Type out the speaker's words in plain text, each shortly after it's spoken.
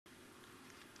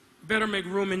Better make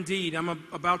room indeed. I'm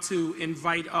about to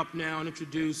invite up now and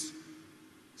introduce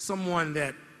someone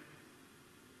that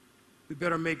we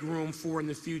better make room for in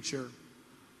the future.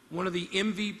 One of the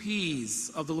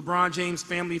MVPs of the LeBron James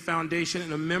Family Foundation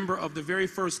and a member of the very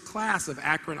first class of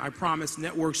Akron, I Promise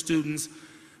Network students,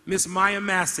 Miss Maya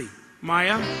Massey.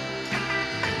 Maya.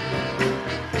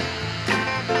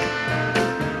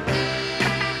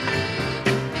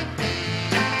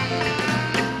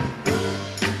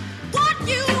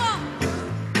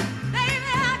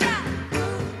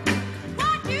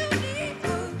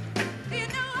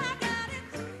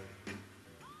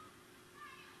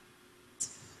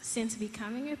 Since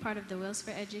becoming a part of the WEWS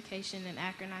for Education and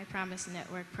Akron I Promise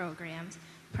Network programs,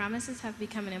 promises have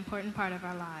become an important part of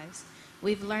our lives.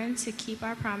 We've learned to keep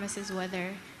our promises,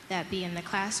 whether that be in the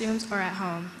classrooms or at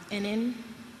home, and in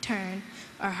turn,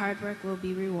 our hard work will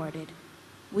be rewarded.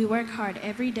 We work hard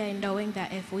every day knowing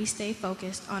that if we stay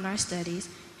focused on our studies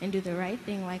and do the right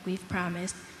thing like we've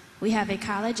promised, we have a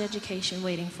college education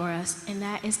waiting for us, and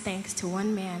that is thanks to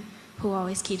one man who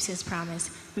always keeps his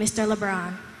promise, Mr.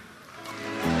 LeBron.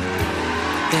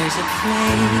 There's a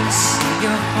place in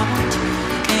your heart,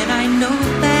 and I know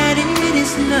that it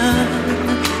is love.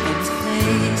 And this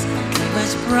place is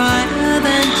much brighter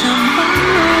than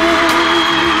tomorrow.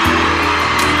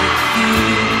 And if you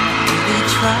really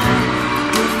try,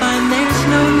 you'll find there's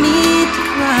no need to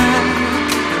cry.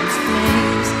 In this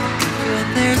place where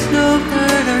there's no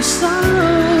hurt or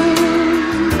sorrow,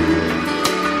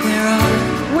 there are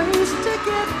ways to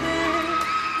get there.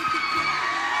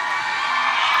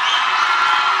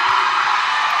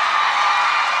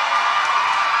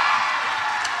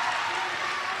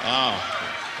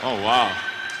 Oh, wow.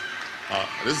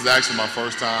 This is actually my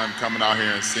first time coming out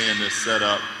here and seeing this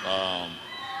setup.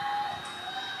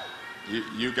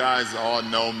 You guys all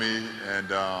know me,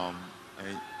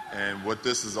 and what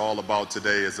this is all about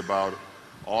today is about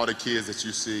all the kids that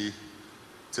you see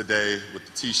today with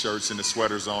the t-shirts and the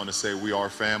sweaters on to say we are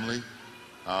family,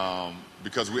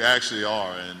 because we actually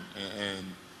are. And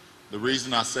the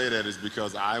reason I say that is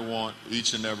because I want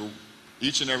each and every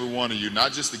one of you,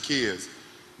 not just the kids,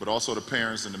 but also the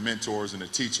parents and the mentors and the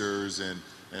teachers and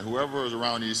whoever is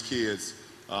around these kids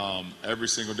every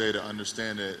single day to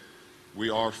understand that we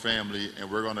are family,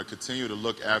 and we're going to continue to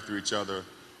look after each other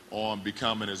on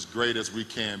becoming as great as we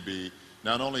can be,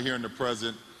 not only here in the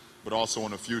present, but also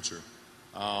in the future.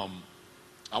 I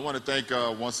want to thank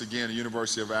once again the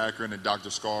University of Akron and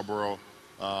Dr. Scarborough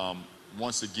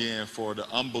once again for the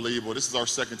unbelievable, this is our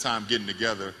second time getting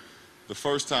together. The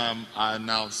first time I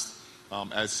announced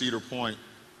at Cedar Point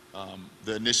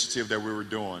the initiative that we were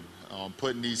doing,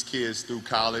 putting these kids through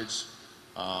college.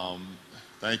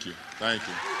 Thank you.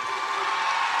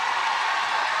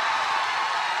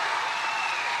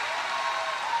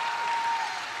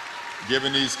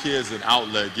 Giving these kids an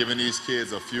outlet, giving these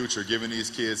kids a future, giving these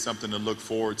kids something to look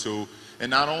forward to. And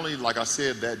not only, like I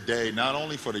said that day, not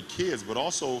only for the kids, but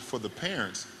also for the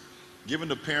parents, giving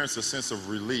the parents a sense of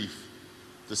relief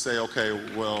to say, okay,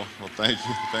 well thank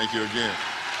you again.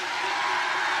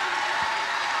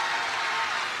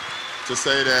 To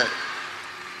say that,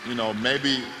 you know,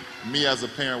 maybe me as a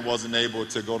parent wasn't able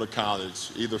to go to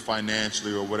college, either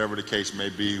financially or whatever the case may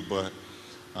be, but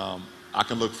I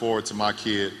can look forward to my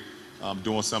kid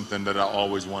doing something that I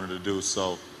always wanted to do.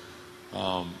 So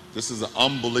this is an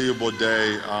unbelievable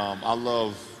day. I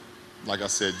love, like I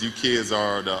said, you kids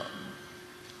are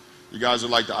you guys are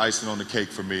like the icing on the cake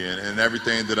for me, and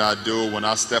everything that I do when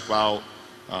I step out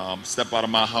of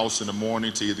my house in the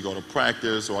morning to either go to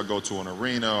practice, or I go to an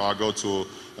arena, or I go to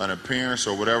an appearance,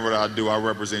 or whatever I do, I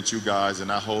represent you guys,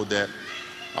 and I hold that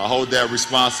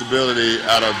responsibility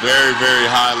at a very, very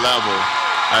high level.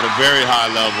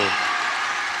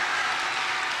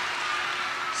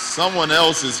 Someone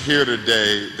else is here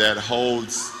today that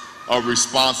holds a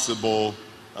responsible,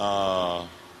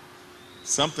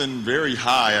 something very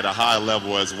high at a high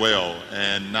level as well,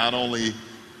 and not only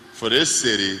for this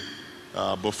city,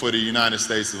 but for the United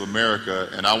States of America.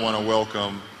 And I want to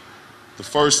welcome the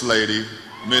First Lady,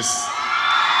 Miss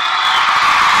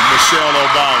Michelle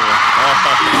Obama.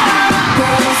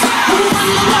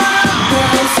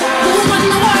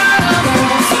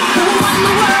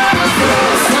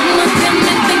 Some of them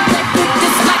think they do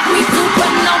this like we do,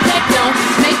 but no they don't.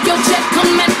 Make your check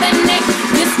come at the neck.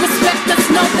 Disrespect us,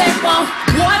 no they won't.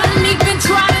 Boy, don't even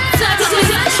try to touch this.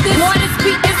 Boy, this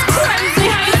beat is crazy.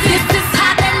 This is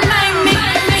how they made me.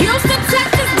 Houston,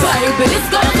 Texas, baby. This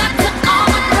goes out to all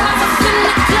my brothers in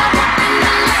the club and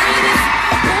the ladies.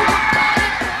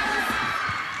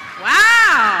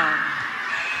 Wow.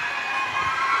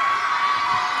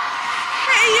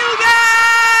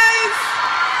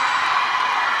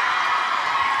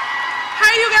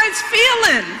 guys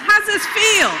feeling? How's this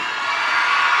feel?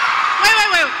 Wait.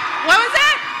 What was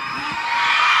that?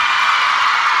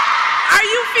 Are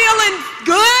you feeling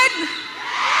good?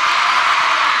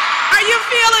 Are you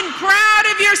feeling proud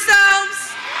of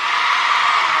yourselves?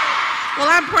 Well,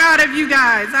 I'm proud of you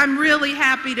guys. I'm really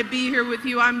happy to be here with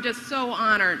you. I'm just so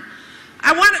honored.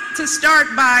 I wanted to start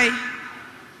by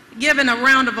giving a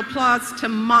round of applause to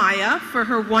Maya for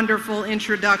her wonderful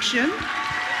introduction.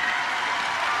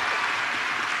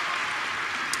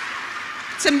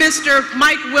 To Mr.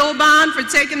 Mike Wilbon for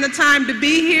taking the time to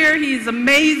be here. He's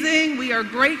amazing. We are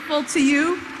grateful to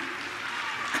you.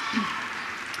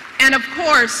 And of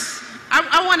course,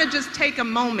 I want to just take a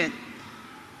moment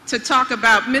to talk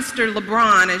about Mr.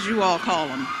 LeBron, as you all call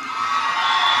him.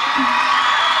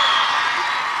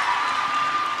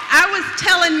 I was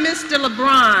telling Mr.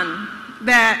 LeBron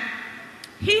that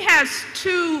he has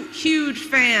two huge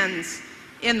fans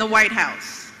in the White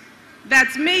House.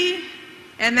 That's me,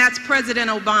 and that's President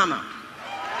Obama.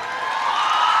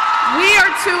 We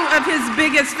are two of his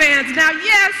biggest fans. Now,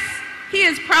 yes, he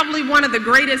is probably one of the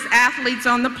greatest athletes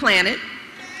on the planet.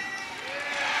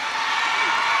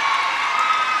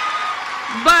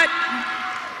 But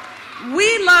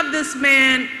we love this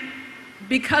man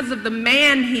because of the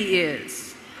man he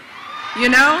is, you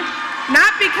know?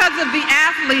 Not because of the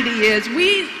athlete he is.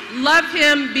 We love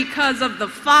him because of the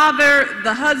father,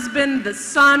 the husband, the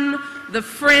son, the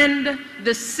friend,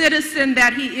 the citizen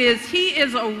that he is. He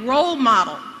is a role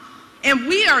model. And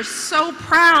we are so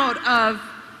proud of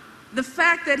the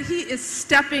fact that he is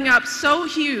stepping up so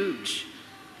huge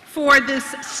for this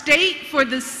state, for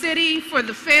this city, for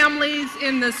the families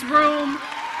in this room.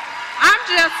 I'm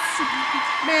just,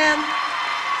 man,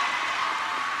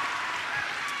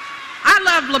 I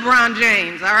love LeBron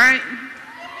James, all right?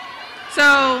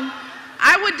 So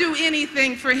I would do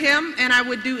anything for him, and I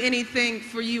would do anything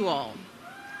for you all.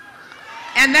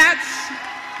 And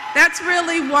that's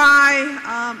really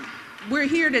why we're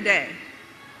here today.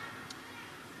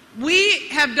 We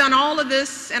have done all of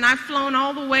this, and I've flown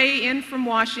all the way in from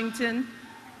Washington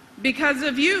because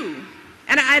of you.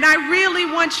 And I really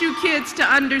want you kids to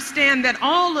understand that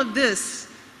all of this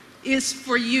is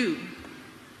for you.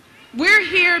 We're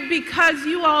here because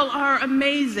you all are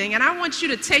amazing, and I want you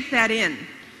to take that in.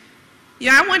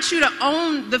 Yeah, I want you to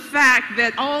own the fact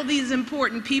that all these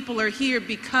important people are here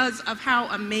because of how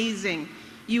amazing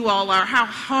you all are, how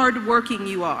hardworking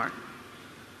you are.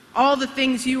 All the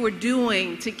things you were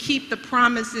doing to keep the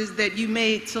promises that you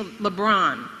made to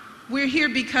LeBron. We're here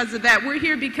because of that. We're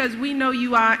here because we know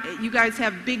you guys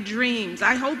have big dreams.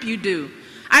 I hope you do.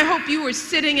 I hope you were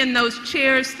sitting in those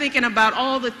chairs thinking about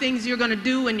all the things you're going to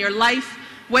do in your life,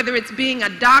 whether it's being a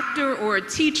doctor or a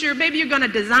teacher. Maybe you're going to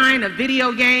design a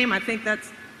video game. I think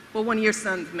that's what one of your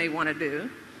sons may want to do.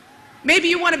 Maybe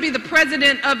you want to be the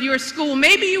president of your school.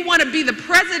 Maybe you want to be the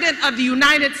president of the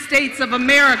United States of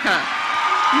America.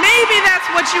 Maybe that's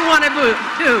what you want to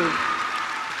do.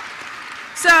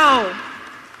 So,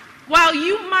 while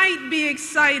you might be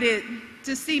excited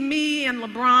to see me and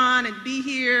LeBron and be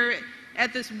here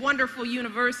at this wonderful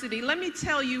university, let me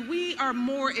tell you, we are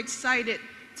more excited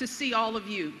to see all of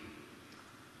you.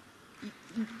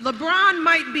 LeBron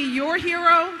might be your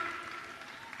hero,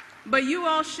 but you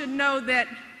all should know that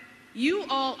you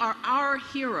all are our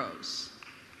heroes.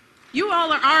 You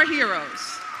all are our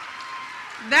heroes.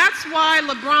 That's why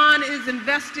LeBron is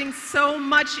investing so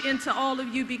much into all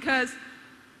of you, because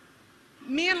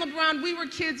me and LeBron, we were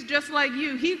kids just like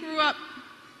you. He grew up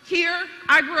here.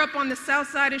 I grew up on the south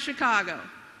side of Chicago.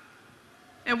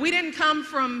 And we didn't come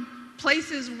from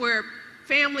places where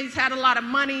families had a lot of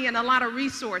money and a lot of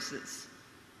resources.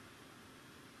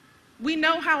 We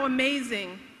know how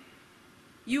amazing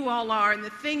you all are and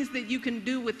the things that you can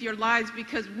do with your lives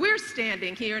because we're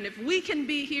standing here. And if we can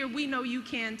be here, we know you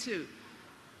can too.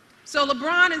 So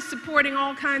LeBron is supporting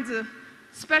all kinds of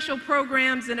special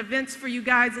programs and events for you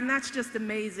guys, and that's just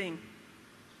amazing.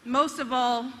 Most of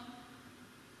all,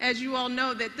 as you all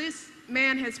know, that this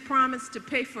man has promised to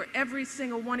pay for every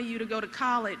single one of you to go to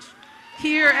college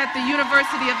here at the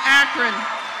University of Akron.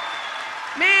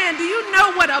 Man, do you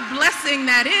know what a blessing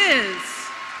that is?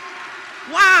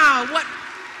 Wow, what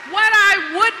I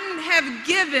wouldn't have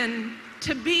given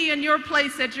to be in your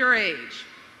place at your age,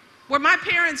 where my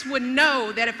parents would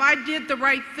know that if I did the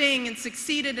right thing and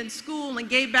succeeded in school and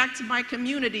gave back to my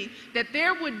community, that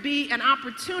there would be an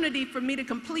opportunity for me to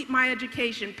complete my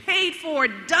education, paid for,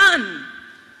 done.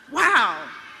 Wow,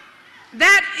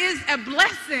 that is a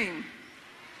blessing.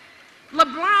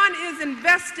 LeBron is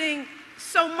investing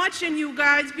so much in you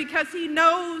guys because he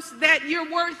knows that you're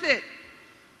worth it.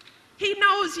 He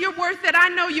knows you're worth it. I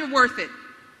know you're worth it.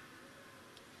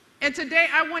 And today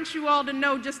I want you all to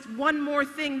know just one more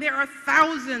thing. There are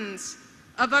thousands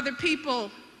of other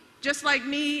people just like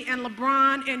me and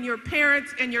LeBron and your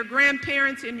parents and your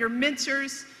grandparents and your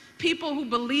mentors, people who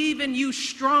believe in you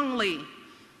strongly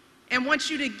and want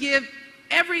you to give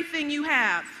everything you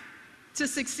have to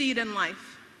succeed in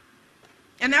life.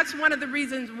 And that's one of the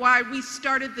reasons why we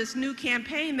started this new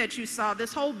campaign that you saw,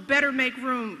 this whole Better Make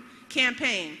Room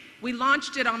campaign. We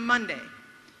launched it on Monday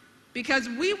because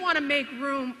we want to make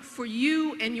room for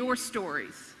you and your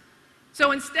stories.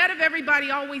 So instead of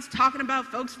everybody always talking about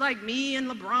folks like me and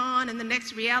LeBron and the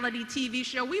next reality TV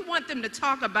show, we want them to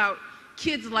talk about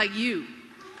kids like you.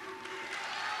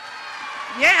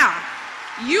 Yeah,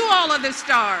 you all are the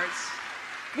stars.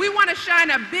 We want to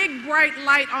shine a big, bright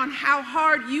light on how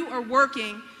hard you are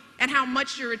working and how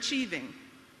much you're achieving.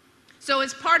 So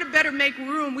as part of Better Make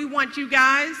Room, we want you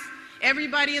guys,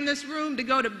 everybody in this room, to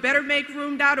go to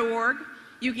bettermakeroom.org.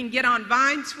 You can get on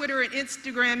Vine, Twitter, and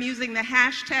Instagram using the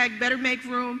hashtag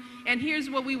BetterMakeRoom. And here's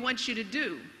what we want you to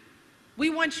do. We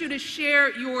want you to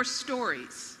share your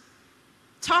stories.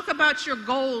 Talk about your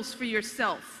goals for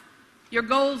yourself, your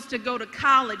goals to go to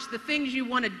college, the things you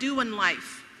want to do in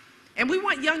life. And we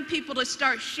want young people to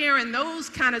start sharing those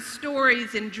kind of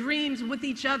stories and dreams with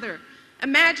each other.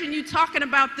 Imagine you talking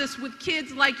about this with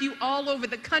kids like you all over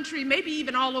the country, maybe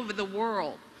even all over the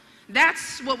world.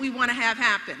 That's what we want to have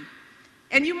happen.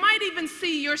 And you might even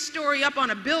see your story up on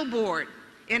a billboard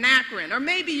in Akron, or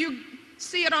maybe you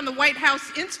see it on the White House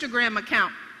Instagram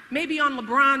account, maybe on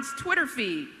LeBron's Twitter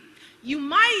feed. You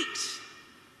might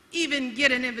even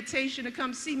get an invitation to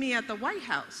come see me at the White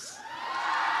House.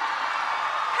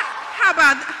 How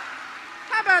about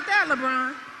that,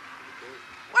 LeBron?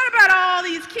 What about all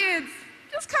these kids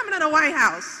just coming to the White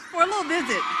House for a little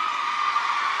visit?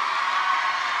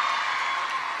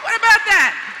 What about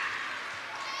that?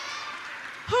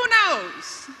 Who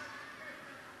knows?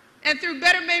 And through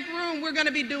Better Make Room, we're going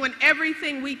to be doing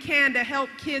everything we can to help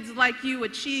kids like you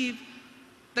achieve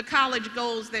the college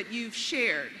goals that you've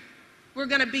shared. We're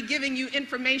going to be giving you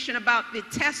information about the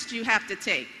tests you have to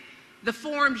take, the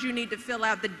forms you need to fill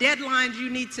out, the deadlines you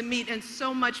need to meet, and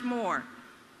so much more.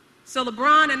 So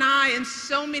LeBron and I and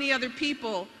so many other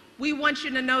people, we want you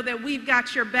to know that we've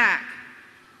got your back.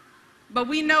 But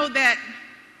we know that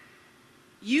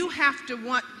you have to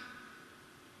want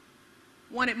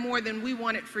it more than we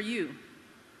want it for you.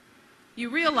 You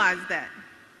realize that.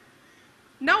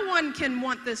 No one can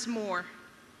want this more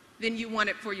than you want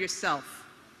it for yourself.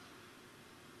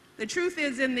 The truth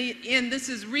is, in the end, this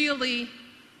is really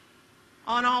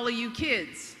on all of you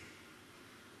kids.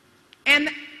 And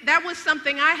that was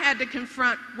something I had to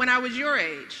confront when I was your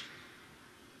age.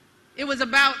 It was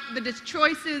about the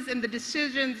choices and the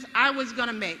decisions I was going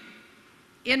to make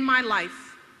in my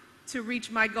life to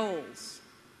reach my goals.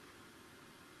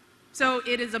 So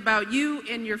it is about you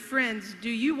and your friends. Do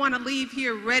you want to leave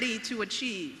here ready to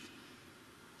achieve?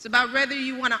 It's about whether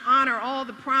you want to honor all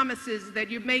the promises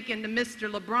that you're making to Mr.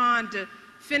 LeBron, to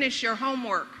finish your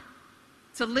homework,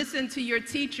 to listen to your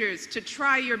teachers, to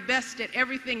try your best at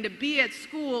everything, to be at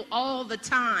school all the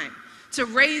time, to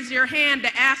raise your hand,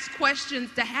 to ask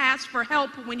questions, to ask for help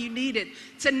when you need it,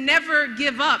 to never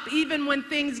give up, even when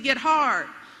things get hard.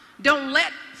 Don't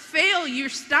let failure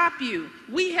stop you.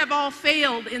 We have all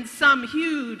failed in some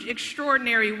huge,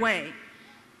 extraordinary way.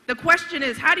 The question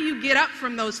is, how do you get up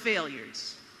from those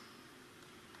failures?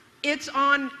 It's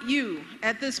on you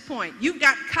at this point. You've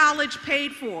got college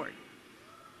paid for.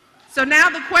 So now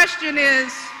the question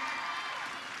is,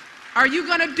 are you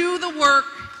going to do the work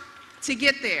to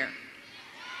get there?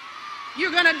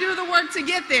 You're going to do the work to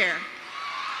get there.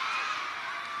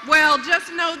 Well,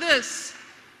 just know this.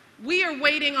 We are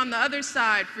waiting on the other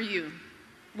side for you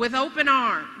with open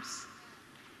arms.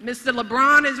 Mr.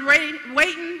 LeBron is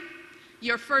waiting.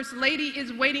 Your First Lady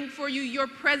is waiting for you. Your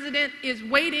President is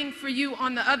waiting for you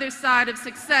on the other side of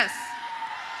success.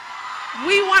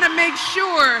 We want to make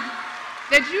sure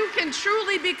that you can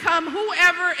truly become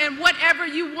whoever and whatever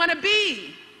you want to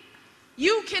be.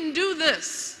 You can do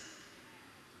this.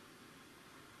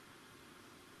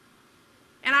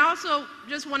 And I also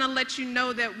just want to let you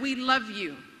know that we love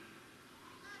you.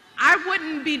 I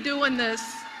wouldn't be doing this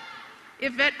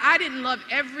if I didn't love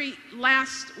every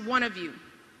last one of you,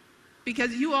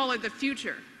 because you all are the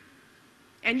future,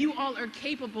 and you all are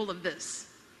capable of this.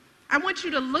 I want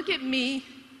you to look at me,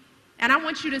 and I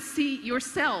want you to see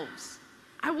yourselves.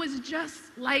 I was just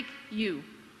like you.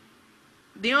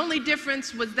 The only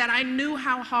difference was that I knew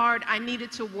how hard I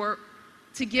needed to work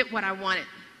to get what I wanted.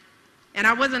 And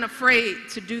I wasn't afraid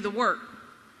to do the work.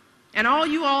 And all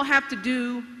you all have to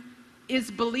do is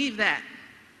believe that,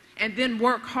 and then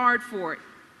work hard for it.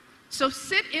 So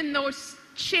sit in those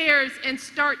chairs and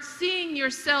start seeing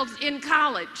yourselves in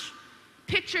college.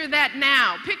 Picture that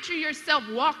now. Picture yourself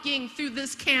walking through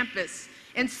this campus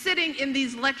and sitting in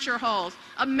these lecture halls.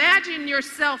 Imagine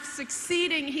yourself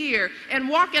succeeding here and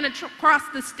walking across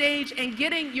the stage and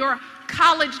getting your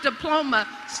college diploma.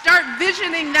 Start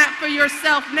visioning that for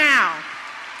yourself now.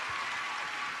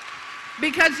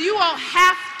 Because you all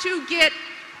have to get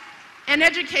an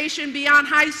education beyond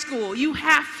high school. You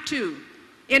have to.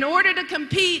 In order to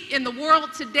compete in the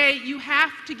world today, you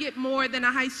have to get more than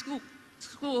a high school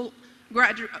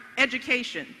graduate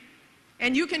education.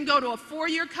 And you can go to a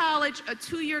 4-year college, a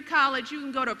 2-year college, you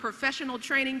can go to a professional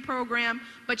training program,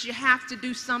 but you have to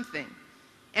do something.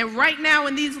 And right now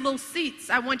in these little seats,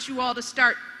 I want you all to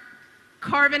start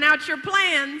carving out your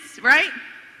plans, right?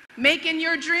 Making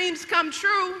your dreams come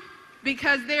true,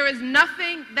 because there is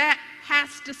nothing that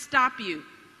has to stop you,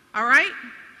 all right?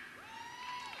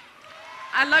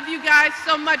 I love you guys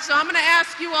so much, so I'm going to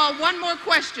ask you all one more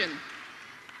question.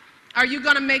 Are you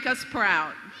going to make us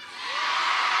proud?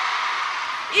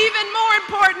 Even more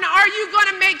important, are you going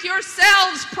to make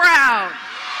yourselves proud?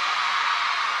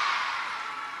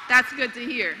 That's good to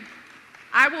hear.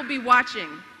 I will be watching,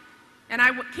 and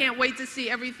I can't wait to see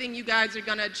everything you guys are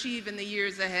going to achieve in the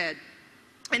years ahead.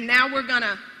 And now we're going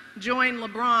to join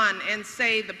LeBron and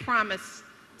say the promise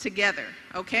together,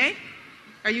 okay?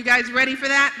 Are you guys ready for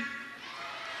that?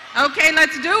 Okay,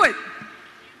 let's do it.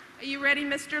 Are you ready,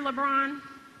 Mr. LeBron?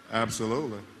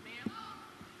 Absolutely.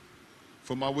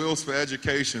 For my Wheels for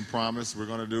Education promise, we're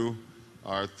going to do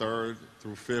our 3rd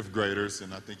through 5th graders,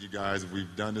 and I think you guys,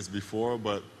 we've done this before,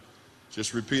 but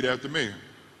just repeat after me.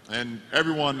 And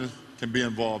everyone can be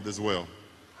involved as well.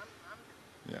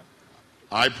 Yeah.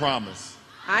 I promise.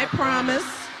 I promise.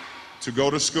 To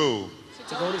go to school.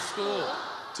 To go to school.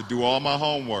 To do all my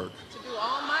homework. To do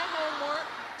all my homework.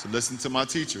 To listen to my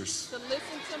teachers. To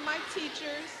listen to my teachers.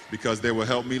 Because they will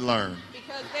help me learn.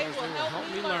 Because they will help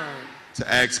me learn.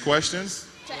 To ask questions.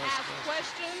 To ask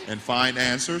questions. And find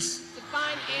answers. To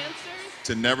find answers.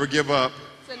 To never give up.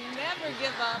 To never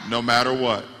give up. No matter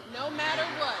what. No matter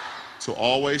what. To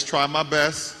always try my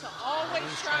best. To always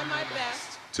try my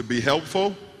best. To be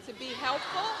helpful. To be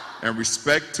helpful. And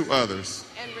respect to others.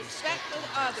 And respect to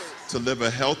others. To live a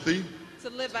healthy. To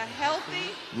live a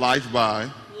healthy. Life by.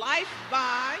 Life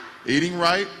by. Eating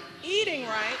right. Eating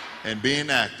right. And being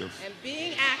active. And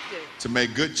being active. To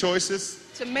make good choices.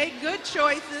 To make good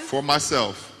choices. For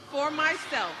myself. For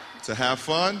myself. To have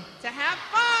fun. To have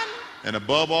fun. And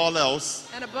above all else.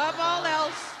 And above all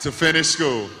else. To finish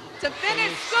school. To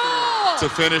finish school. To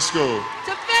finish school.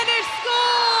 To finish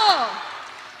school.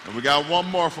 And we got one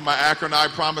more from my Akron I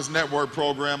Promise Network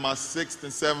program, my 6th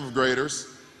and 7th graders.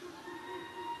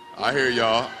 I hear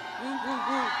y'all.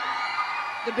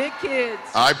 The big kids.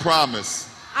 I promise.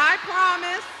 I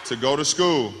promise. To go to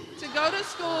school. To go to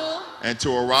school. And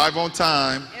to arrive on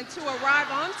time. And to arrive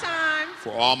on time.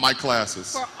 For all my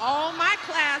classes. For all my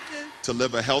classes. To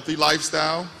live a healthy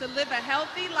lifestyle. To live a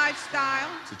healthy lifestyle.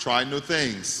 To try new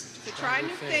things. To try new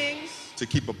things. To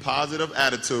keep a positive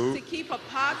attitude. To keep a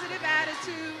positive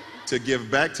attitude. To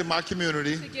give back to my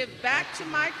community. To give back to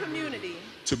my community.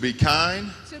 To be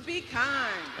kind. To be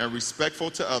kind. And respectful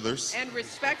to others. And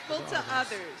respectful to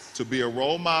others. To be a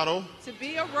role model. To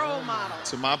be a role model.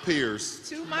 To my peers.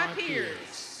 To my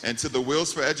peers. And to the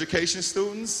Wheels for Education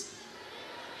students.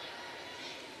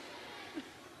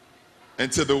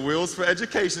 And to the Wheels for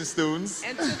Education students.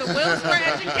 And to the Wheels for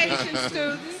Education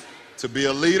students. To be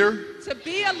a leader. To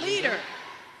be a leader.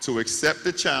 To accept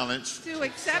the challenge. To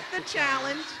accept the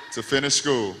challenge. To finish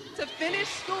school. To finish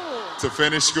school. To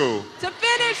finish school. To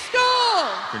finish school.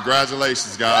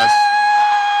 Congratulations, guys.